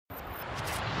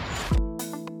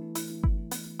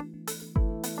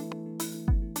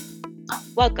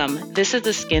Welcome. This is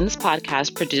the Skins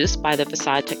podcast produced by the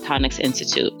Facade Tectonics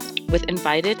Institute. With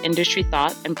invited industry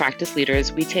thought and practice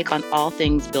leaders, we take on all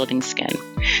things building skin.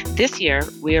 This year,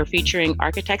 we are featuring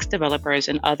architects, developers,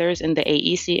 and others in the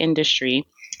AEC industry,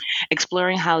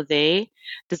 exploring how they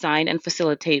design and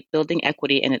facilitate building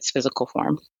equity in its physical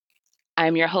form. I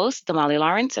am your host, Damali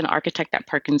Lawrence, an architect at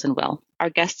Perkins & Will. Our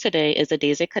guest today is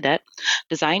Adeze Cadet,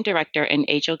 design director in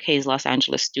HOK's Los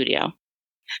Angeles studio.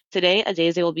 Today,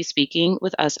 Adeze will be speaking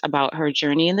with us about her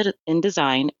journey in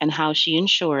design and how she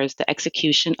ensures the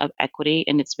execution of equity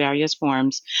in its various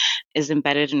forms is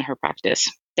embedded in her practice.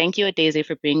 Thank you, Adeze,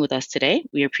 for being with us today.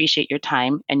 We appreciate your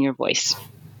time and your voice.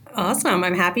 Awesome.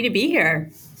 I'm happy to be here.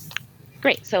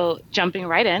 Great. So jumping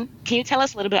right in, can you tell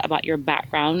us a little bit about your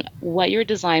background, what your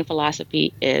design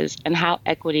philosophy is, and how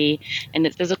equity in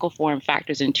its physical form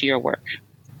factors into your work?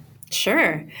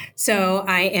 Sure. So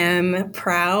I am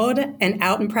proud, an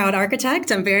out and proud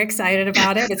architect. I'm very excited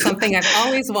about it. It's something I've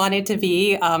always wanted to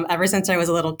be ever since I was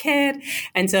a little kid.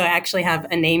 And so I actually have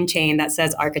a name chain that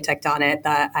says architect on it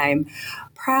that I'm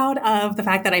proud of the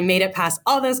fact that I made it past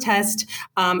all those tests.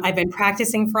 I've been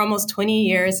practicing for almost 20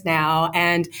 years now.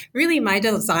 And really my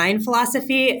design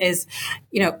philosophy is,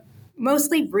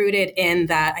 mostly rooted in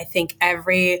that I think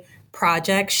every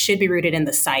projects should be rooted in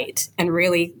the site and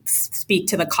really speak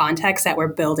to the context that we're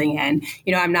building in.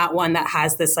 I'm not one that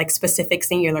has this like specific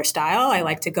singular style. I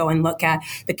like to go and look at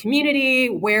the community,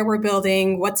 where we're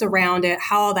building, what's around it,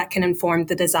 how all that can inform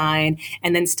the design,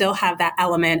 and then still have that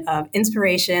element of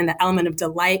inspiration, the element of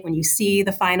delight when you see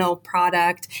the final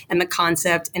product and the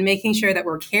concept, and making sure that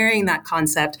we're carrying that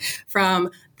concept from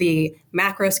the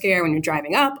macro scale when you're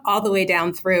driving up all the way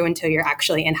down through until you're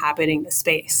actually inhabiting the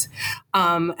space.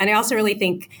 And I also really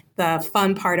think the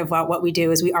fun part of what we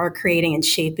do is we are creating and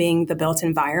shaping the built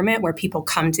environment where people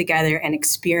come together and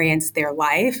experience their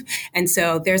life. And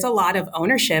so there's a lot of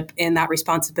ownership in that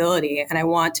responsibility. And I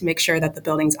want to make sure that the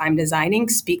buildings I'm designing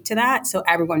speak to that so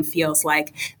everyone feels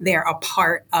like they're a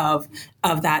part of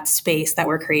that space that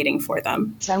we're creating for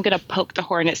them. So I'm going to poke the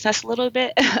hornet's nest a little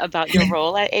bit about your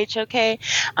role at HOK.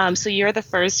 So you're the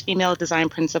first female design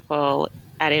principal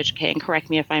at HOK, and correct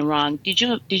me if I'm wrong. Did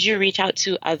you reach out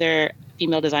to other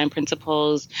female design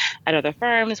principals at other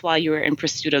firms while you were in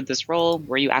pursuit of this role?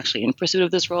 Were you actually in pursuit of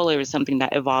this role, or was it something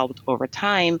that evolved over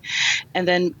time? And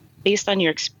then based on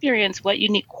your experience, what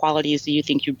unique qualities do you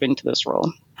think you bring to this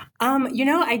role?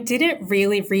 I didn't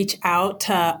really reach out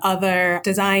to other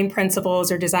design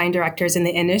principals or design directors in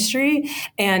the industry.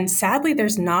 And sadly,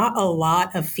 there's not a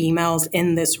lot of females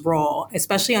in this role,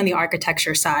 especially on the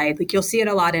architecture side. Like you'll see it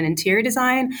a lot in interior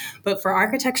design, but for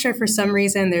architecture, for some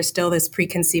reason, there's still this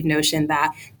preconceived notion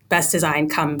that best design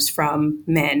comes from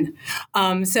men.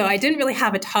 So I didn't really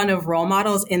have a ton of role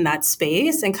models in that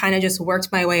space and kind of just worked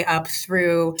my way up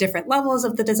through different levels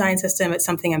of the design system. It's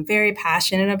something I'm very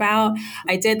passionate about.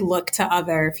 I did look to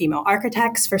other female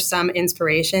architects for some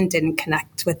inspiration, didn't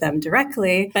connect with them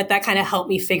directly, but that kind of helped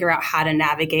me figure out how to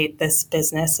navigate this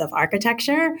business of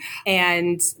architecture.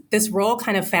 And this role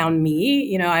kind of found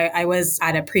me. I was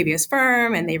at a previous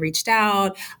firm and they reached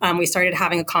out. We started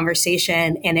having a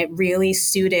conversation and it really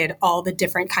suited all the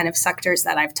different kind of sectors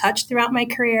that I've touched throughout my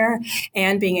career,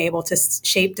 and being able to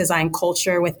shape design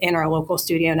culture within our local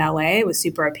studio in LA was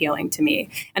super appealing to me.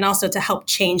 And also to help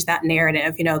change that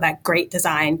narrative, that great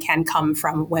design can come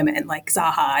from women like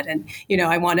Zahad. And,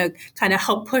 I want to kind of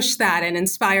help push that and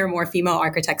inspire more female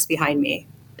architects behind me.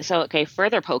 So,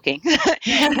 further poking.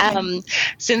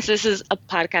 Since this is a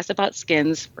podcast about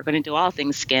skins, we're going to do all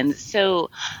things skins.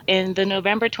 So in the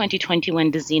November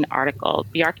 2021 Design article,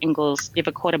 Bjarke Ingels gave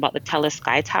a quote about the TELUS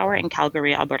Sky Tower in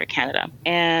Calgary, Alberta, Canada.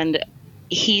 And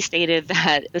he stated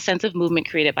that the sense of movement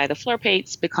created by the floor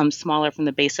plates becomes smaller from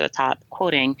the base to the top,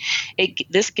 quoting,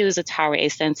 this gives a tower a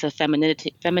sense of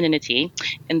femininity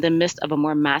in the midst of a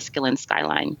more masculine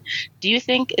skyline. Do you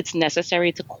think it's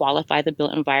necessary to qualify the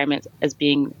built environment as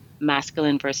being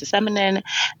masculine versus feminine?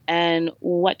 And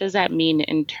what does that mean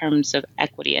in terms of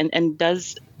equity? And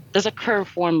does a curved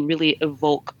form really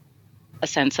evoke a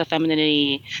sense of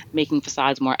femininity, making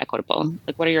facades more equitable?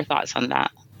 Like, what are your thoughts on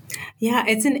that? Yeah,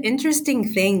 it's an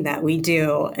interesting thing that we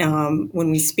do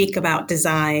when we speak about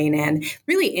design and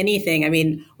really anything. I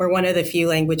mean, we're one of the few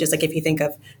languages, like if you think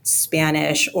of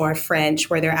Spanish or French,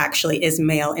 where there actually is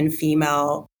male and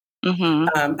female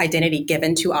identity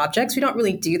given to objects. We don't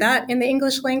really do that in the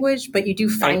English language, but you do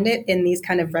find it in these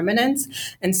kind of remnants.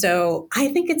 And so I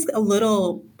think it's a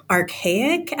little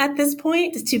archaic at this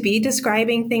point to be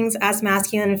describing things as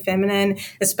masculine and feminine,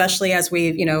 especially as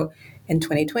we've, in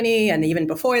 2020, and even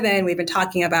before then, we've been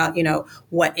talking about,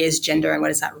 what is gender and what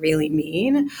does that really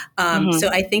mean? Hmm. So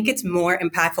I think it's more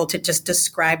impactful to just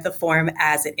describe the form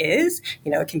as it is.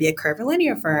 It can be a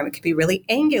curvilinear form. It could be really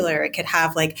angular. It could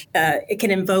have it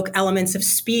can invoke elements of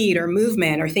speed or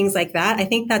movement or things like that. I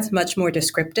think that's much more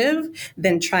descriptive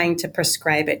than trying to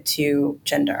prescribe it to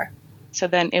gender. So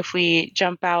then if we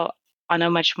jump out on a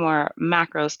much more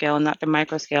macro scale and not the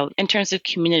micro scale, in terms of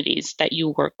communities that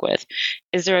you work with,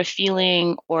 is there a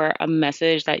feeling or a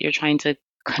message that you're trying to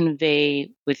convey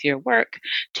with your work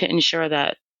to ensure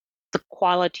that the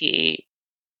quality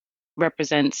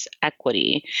represents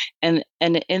equity? And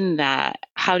in that,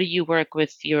 how do you work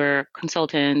with your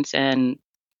consultants and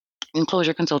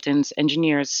enclosure consultants,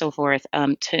 engineers, so forth,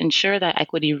 to ensure that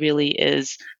equity really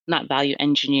is not value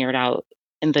engineered out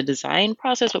in the design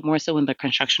process, but more so in the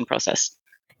construction process?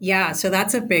 Yeah, so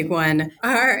that's a big one.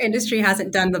 Our industry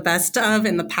hasn't done the best of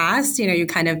in the past. You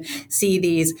kind of see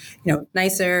these,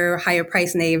 nicer, higher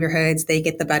price neighborhoods, they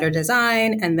get the better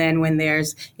design. And then when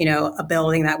there's, a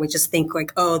building that we just think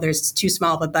like, oh, there's too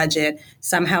small of a budget,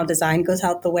 somehow design goes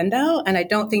out the window. And I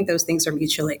don't think those things are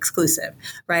mutually exclusive,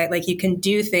 right? Like you can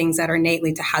do things that are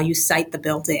innately to how you site the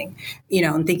building,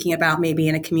 and thinking about maybe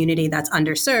in a community that's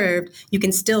underserved, you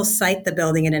can still site the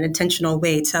building in an intentional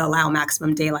way to allow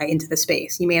maximum daylight into the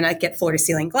space. You may not get floor to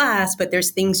ceiling glass, but there's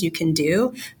things you can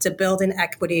do to build in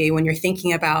equity when you're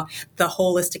thinking about the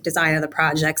holistic design of the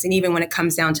projects. And even when it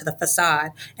comes down to the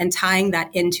facade and tying that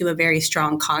into a very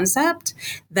strong concept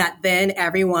that then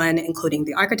everyone, including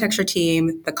the architecture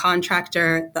team, the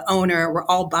contractor, the owner, we're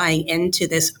all buying into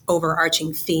this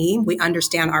overarching theme. We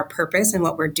understand our purpose and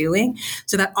what we're doing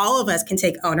so that all of us can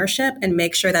take ownership and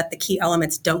make sure that the key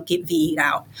elements don't get VE'd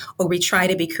out, or we try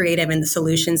to be creative in the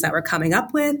solutions that we're coming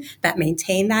up with that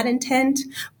maintain that intent,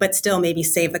 but still maybe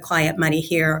save the client money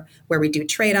here where we do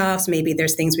trade-offs. Maybe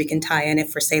there's things we can tie in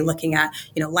if we're, say, looking at,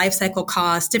 life cycle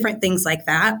costs, different things like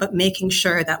that, but making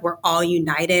sure that we're all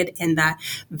united in that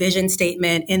vision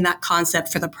statement, in that concept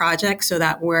for the project so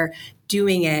that we're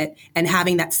doing it and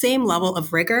having that same level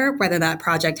of rigor, whether that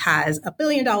project has $1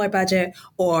 billion budget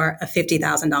or a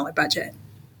 $50,000 budget.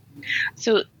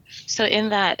 So, so in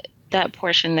that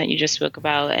portion that you just spoke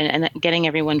about, and getting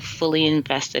everyone fully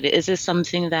invested, is this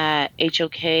something that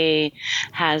HOK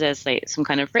has as like some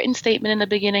kind of written statement in the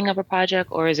beginning of a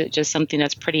project, or is it just something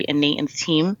that's pretty innate in the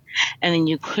team, and then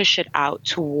you push it out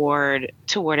toward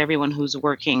everyone who's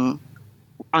working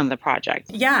on the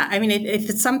project? Yeah, I mean, if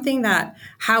it's something that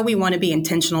how we want to be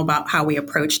intentional about how we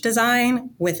approach design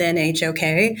within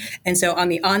HOK. And so on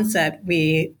the onset,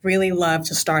 we really love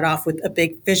to start off with a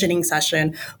big visioning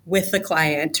session with the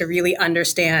client to really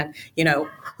understand,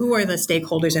 who are the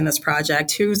stakeholders in this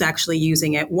project, who's actually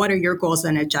using it, what are your goals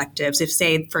and objectives? If,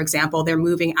 say, for example, they're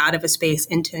moving out of a space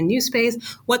into a new space,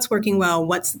 what's working well,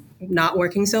 what's not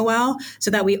working so well,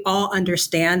 so that we all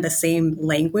understand the same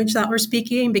language that we're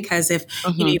speaking. Because if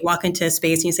Hmm. you walk into a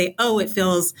space and you say, oh, it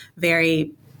feels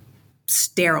very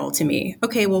sterile to me.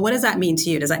 Okay, well, what does that mean to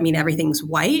you? Does that mean everything's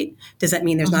white? Does that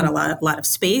mean there's not Hmm. a lot of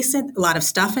space, a lot of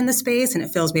stuff in the space, and it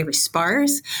feels very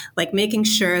sparse? Like making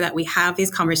sure that we have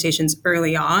these conversations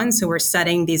early on, so we're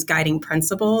setting these guiding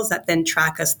principles that then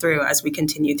track us through as we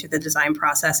continue through the design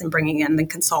process and bringing in the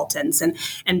consultants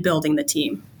and building the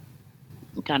team.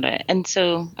 Got it. And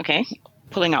so, okay,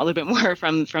 pulling out a little bit more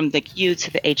from the Q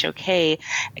to the HOK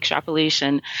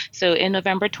extrapolation. So in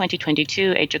November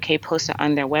 2022, HOK posted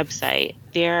on their website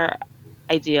their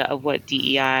idea of what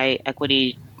DEI,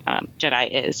 equity,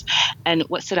 Jedi is. And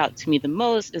what stood out to me the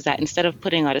most is that instead of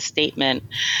putting out a statement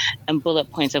and bullet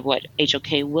points of what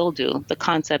HOK will do, the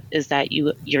concept is that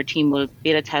your team will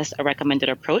beta test a recommended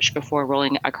approach before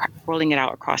rolling it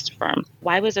out across the firm.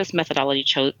 Why was this methodology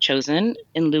chosen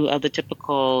in lieu of the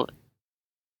typical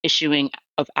issuing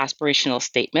of aspirational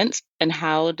statements? And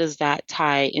how does that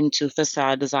tie into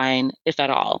facade design, if at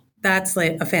all? That's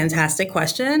like a fantastic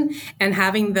question. And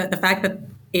having the fact that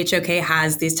HOK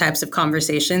has these types of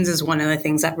conversations is one of the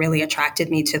things that really attracted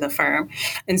me to the firm.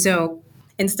 And so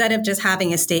instead of just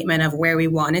having a statement of where we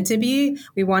wanted to be,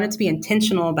 we wanted to be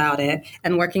intentional about it.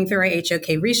 And working through our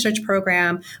HOK research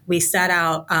program, we set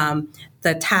out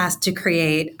the task to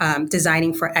create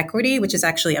Designing for Equity, which is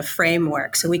actually a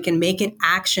framework. So we can make it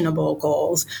actionable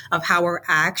goals of how we're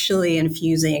actually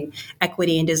infusing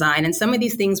equity in design. And some of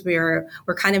these things we're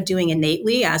kind of doing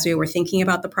innately as we were thinking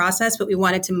about the process, but we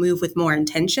wanted to move with more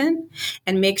intention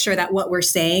and make sure that what we're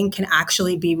saying can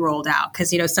actually be rolled out.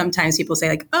 Because, sometimes people say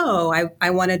like, oh,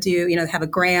 I want to do, have a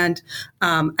grand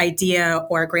idea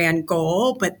or a grand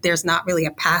goal, but there's not really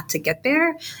a path to get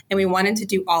there. And we wanted to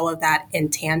do all of that in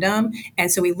tandem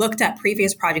And so we looked at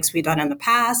previous projects we've done in the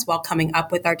past while coming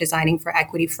up with our Designing for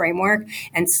Equity framework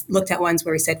and looked at ones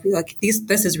where we said, look,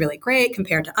 this is really great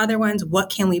compared to other ones. What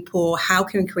can we pull? How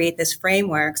can we create this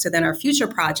framework? So then our future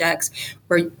projects,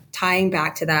 we're tying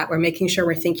back to that. We're making sure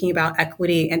we're thinking about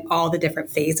equity in all the different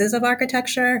phases of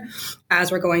architecture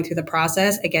as we're going through the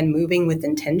process, again, moving with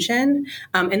intention,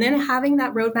 and then having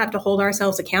that roadmap to hold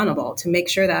ourselves accountable, to make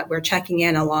sure that we're checking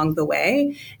in along the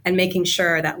way and making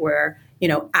sure that we're,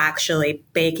 actually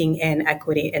baking in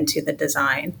equity into the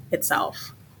design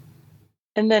itself.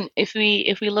 And then if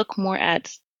we look more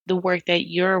at the work that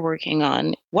you're working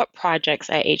on, what projects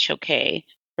at HOK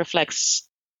reflects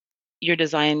your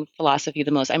design philosophy the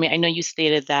most? I mean, I know you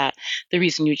stated that the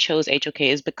reason you chose HOK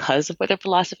is because of what their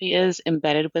philosophy is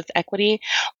embedded with equity,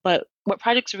 but what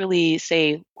projects really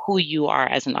say who you are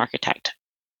as an architect?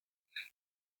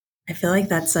 I feel like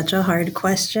that's such a hard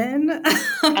question.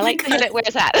 I like to hit it where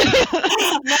it's at.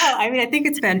 No, I mean, I think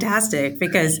it's fantastic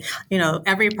because,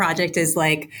 every project is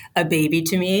like a baby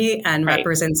to me and Right.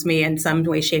 represents me in some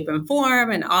way, shape, and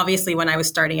form. And obviously, when I was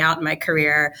starting out in my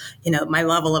career, my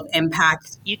level of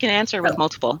impact. You can answer with Oh,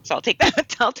 multiple, so I'll take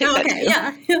that. I'll take oh, that okay,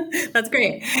 too. yeah, that's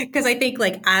great. Because I think,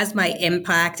 like, as my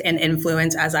impact and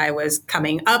influence as I was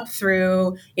coming up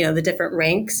through, the different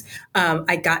ranks,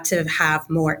 I got to have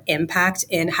more impact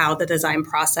in how the design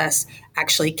process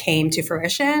actually came to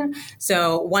fruition.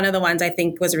 So one of the ones I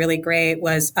think was really great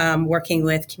was working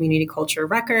with Community Culture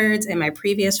Records in my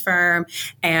previous firm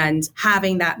and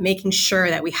having that, making sure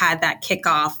that we had that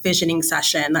kickoff visioning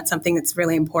session. That's something that's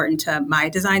really important to my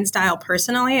design style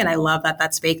personally. And I love that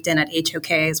that's baked in at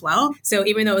HOK as well. So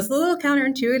even though it was a little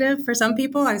counterintuitive for some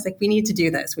people, I was like, we need to do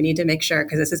this. We need to make sure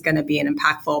because this is going to be an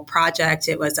impactful project.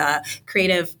 It was a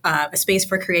creative, a space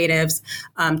for creatives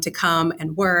to come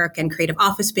and work, and creative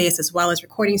office space as well as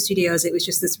recording studios. It was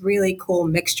just this really cool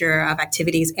mixture of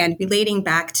activities, and relating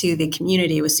back to the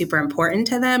community was super important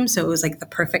to them. So it was like the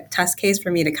perfect test case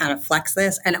for me to kind of flex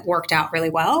this, and it worked out really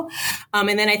well.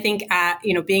 And then I think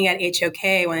being at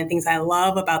HOK, one of the things I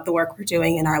love about the work we're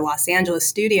doing in our Los Angeles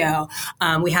studio,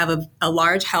 we have a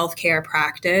large healthcare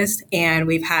practice, and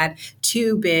we've had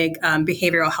two big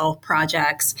behavioral health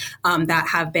projects that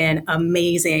have been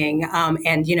amazing.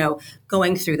 And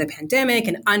going through the pandemic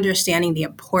and understanding the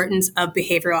importance of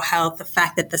behavioral health, the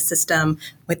fact that the system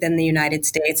within the United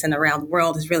States and around the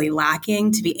world is really lacking,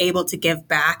 to be able to give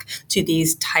back to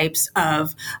these types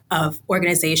of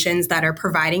organizations that are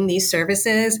providing these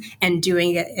services and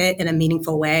doing it in a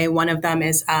meaningful way. One of them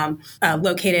is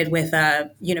located with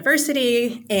a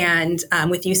university and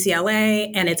with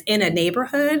UCLA, and it's in a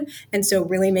neighborhood. And so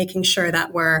really making sure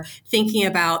that we're thinking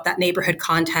about that neighborhood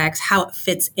context, how it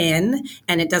fits in,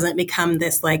 and it doesn't become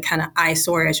this like kind of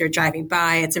eyesore as you're driving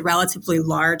by. It's a relatively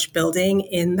large building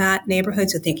in that neighborhood.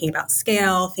 So thinking about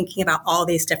scale, thinking about all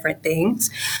these different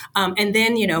things. And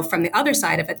then, from the other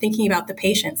side of it, thinking about the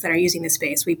patients that are using the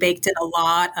space. We baked in a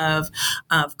lot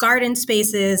of garden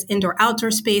spaces,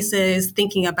 indoor-outdoor spaces,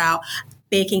 thinking about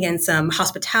baking in some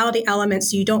hospitality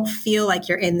elements so you don't feel like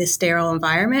you're in this sterile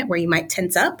environment where you might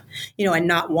tense up, and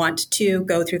not want to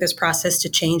go through this process to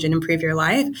change and improve your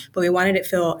life. But we wanted it to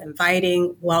feel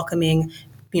inviting, welcoming,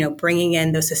 bringing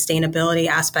in those sustainability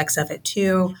aspects of it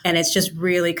too. And it's just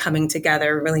really coming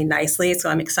together really nicely. So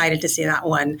I'm excited to see that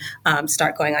one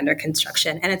start going under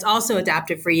construction. And it's also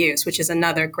adaptive reuse, which is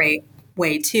another great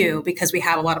way too, because we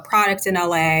have a lot of products in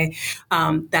LA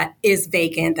that is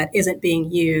vacant, that isn't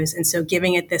being used. And so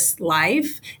giving it this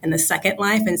life and the second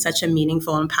life in such a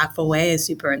meaningful, impactful way is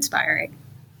super inspiring.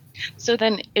 So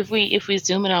then if we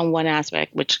zoom in on one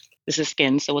aspect, which this is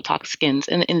skins, so we'll talk skins.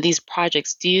 In these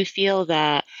projects, do you feel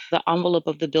that the envelope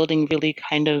of the building really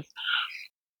kind of,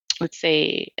 let's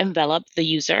say, envelop the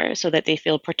user so that they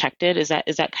feel protected? Is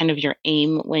that kind of your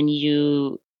aim when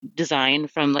you design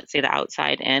from, let's say, the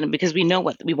outside in? Because we know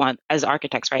what we want as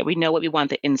architects, right? We know what we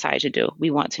want the inside to do. We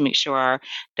want to make sure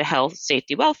the health,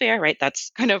 safety, welfare, right?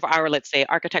 That's kind of our, let's say,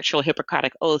 architectural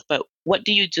Hippocratic oath. But what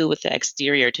do you do with the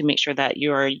exterior to make sure that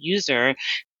your user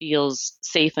feels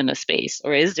safe in a space?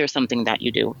 Or is there something that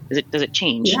you do? Does it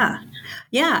change? Yeah.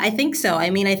 Yeah, I think so.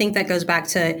 I mean, I think that goes back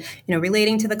to,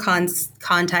 relating to the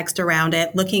context around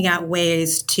it, looking at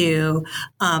ways to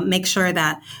make sure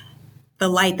that the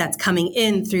light that's coming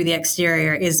in through the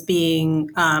exterior is being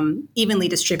evenly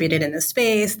distributed in the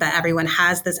space, that everyone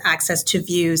has this access to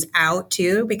views out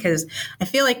too, because I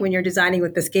feel like when you're designing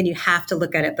with the skin, you have to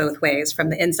look at it both ways, from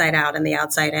the inside out and the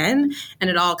outside in. And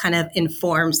it all kind of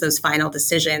informs those final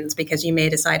decisions, because you may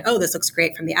decide, oh, this looks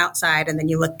great from the outside. And then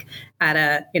you look at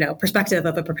a, perspective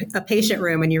of a patient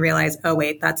room and you realize, oh,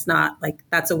 wait, that's not, like,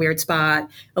 that's a weird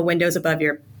spot. A window's above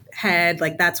your head,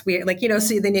 like that's weird, like,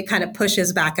 so then it kind of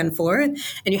pushes back and forth,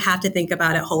 and you have to think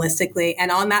about it holistically.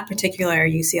 And on that particular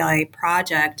UCLA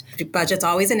project, budget's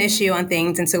always an issue on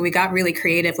things, and so we got really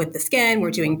creative with the skin.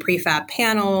 We're doing prefab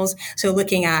panels, so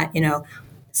looking at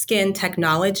skin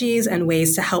technologies and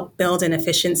ways to help build in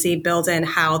efficiency, build in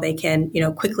how they can,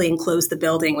 quickly enclose the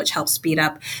building, which helps speed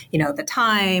up, the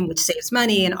time, which saves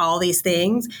money and all these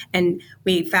things. And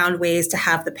we found ways to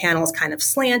have the panels kind of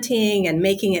slanting and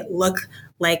making it look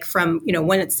like from,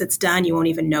 when it's done, you won't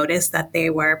even notice that they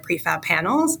were prefab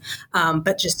panels,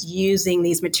 but just using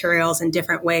these materials in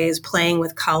different ways, playing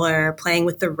with color, playing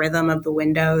with the rhythm of the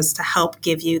windows to help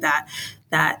give you that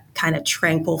kind of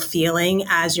tranquil feeling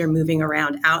as you're moving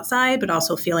around outside, but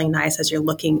also feeling nice as you're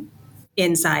looking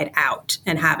inside out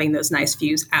and having those nice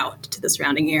views out to the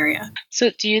surrounding area.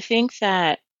 So do you think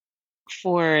that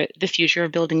for the future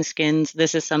of building skins,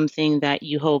 this is something that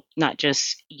you hope not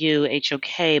just you,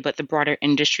 HOK, but the broader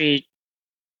industry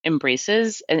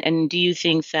embraces? And do you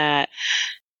think that,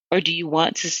 or do you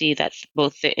want to see that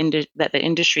both that the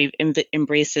industry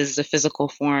embraces the physical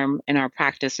form in our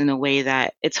practice in a way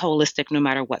that it's holistic no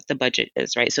matter what the budget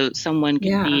is, right? So someone could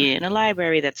Yeah. be in a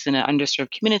library that's in an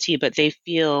underserved community, but they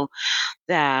feel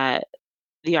that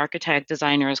the architect,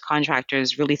 designers,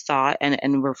 contractors really thought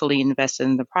and were fully invested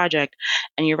in the project.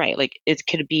 And you're right, like it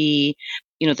could be,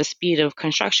 the speed of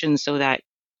construction so that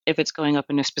if it's going up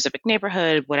in a specific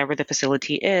neighborhood, whatever the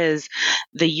facility is,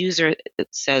 the user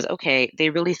says, okay, they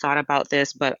really thought about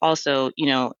this, but also,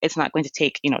 it's not going to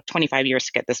take, 25 years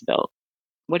to get this built.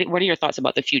 What are your thoughts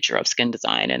about the future of skin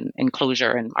design and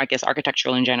enclosure and I guess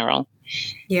architectural in general?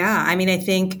 Yeah. I mean, I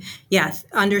think, yes,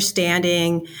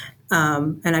 understanding,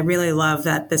 and I really love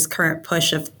that this current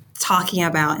push of talking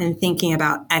about and thinking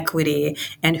about equity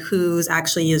and who's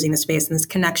actually using the space and this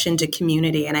connection to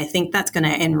community. And I think that's going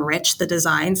to enrich the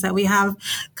designs that we have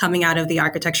coming out of the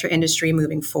architecture industry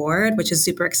moving forward, which is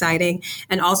super exciting,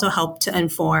 and also help to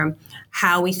inform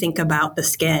how we think about the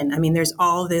skin. I mean, there's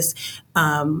all this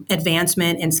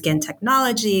advancement in skin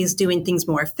technologies, doing things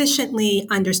more efficiently,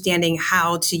 understanding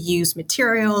how to use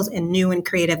materials in new and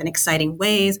creative and exciting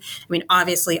ways. I mean,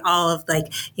 obviously, all of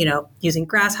using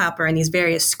Grasshopper and these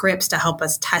various scripts to help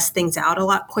us test things out a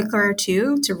lot quicker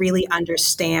too, to really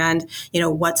understand,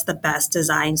 what's the best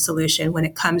design solution when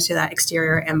it comes to that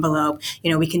exterior envelope.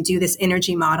 We can do this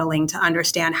energy modeling to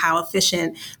understand how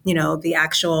efficient, the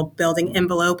actual building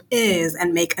envelope is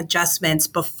and make adjustments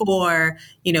before,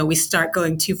 we start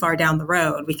going too far down the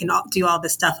road. We can do all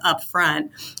this stuff up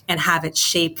front and have it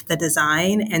shape the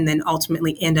design and then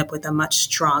ultimately end up with a much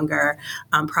stronger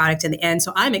product in the end.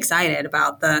 So I'm excited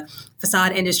about the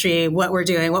facade industry, what we're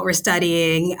doing, what we're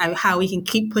studying, how we can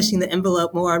keep pushing the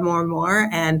envelope more and more and more.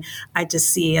 And I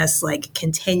just see us like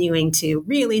continuing to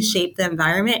really shape the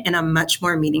environment in a much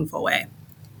more meaningful way.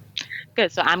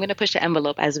 Good. So I'm going to push the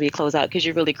envelope as we close out because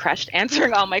you really crushed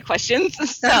answering all my questions.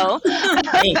 So I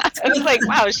Thanks. was like,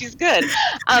 wow, she's good.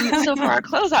 So for our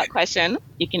closeout question,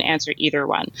 you can answer either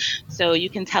one. So you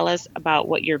can tell us about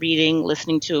what you're reading,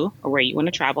 listening to, or where you want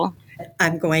to travel.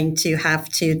 I'm going to have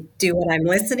to do what I'm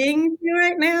listening to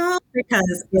right now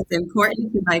because it's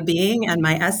important to my being and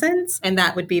my essence. And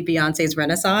that would be Beyonce's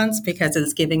Renaissance because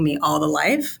it's giving me all the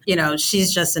life.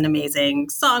 She's just an amazing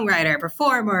songwriter,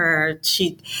 performer.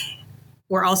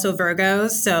 We're also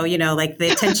Virgos. So, like the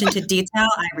attention to detail,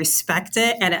 I respect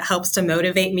it. And it helps to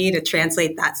motivate me to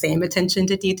translate that same attention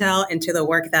to detail into the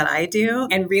work that I do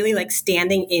and really like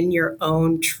standing in your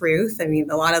own truth. I mean,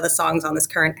 a lot of the songs on this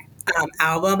current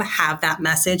album have that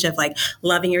message of like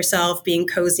loving yourself, being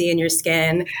cozy in your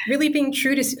skin, really being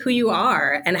true to who you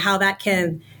are and how that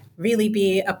can really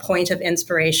be a point of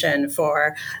inspiration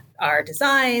for our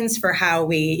designs, for how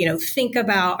we, think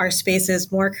about our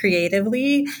spaces more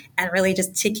creatively and really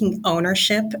just taking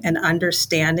ownership and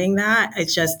understanding that.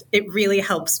 It really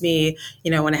helps me,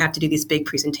 when I have to do these big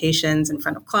presentations in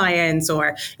front of clients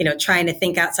or, trying to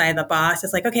think outside the box.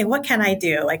 It's like, okay, what can I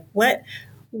do? Like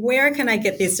where can I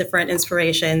get these different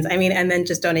inspirations? I mean, and then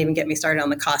just don't even get me started on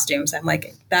the costumes. I'm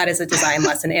like, that is a design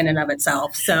lesson in and of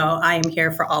itself. So I am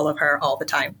here for all of her all the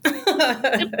time.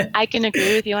 I can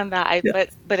agree with you on that.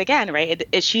 But again, right,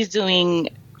 she's doing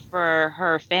for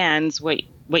her fans what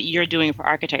you're doing for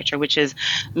architecture, which is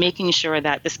making sure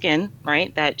that the skin,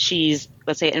 right, that she's,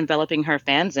 let's say, enveloping her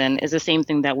fans in is the same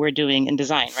thing that we're doing in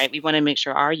design, right? We want to make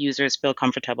sure our users feel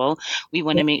comfortable. We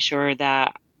want to make sure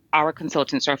that our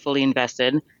consultants are fully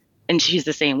invested and she's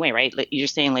the same way, right? Like you're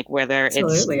saying, like whether it's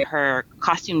Absolutely. her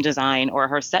costume design or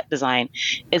her set design,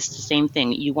 it's the same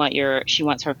thing. She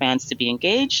wants her fans to be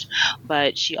engaged,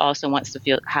 but she also wants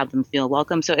to have them feel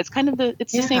welcome. So it's the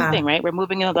same Yeah. thing, right? We're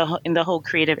moving into the whole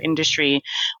creative industry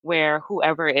where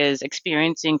whoever is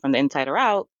experiencing from the inside or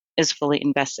out is fully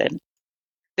invested.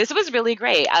 This was really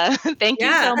great. Thank you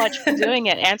Yeah. so much for doing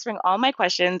it, answering all my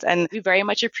questions. And we very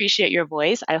much appreciate your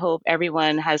voice. I hope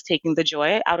everyone has taken the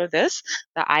joy out of this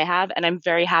that I have. And I'm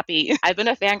very happy. I've been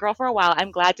a fangirl for a while.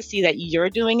 I'm glad to see that you're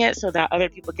doing it so that other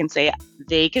people can say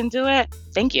they can do it.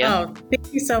 Thank you. Oh,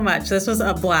 thank you so much. This was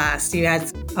a blast. You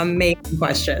had amazing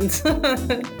questions.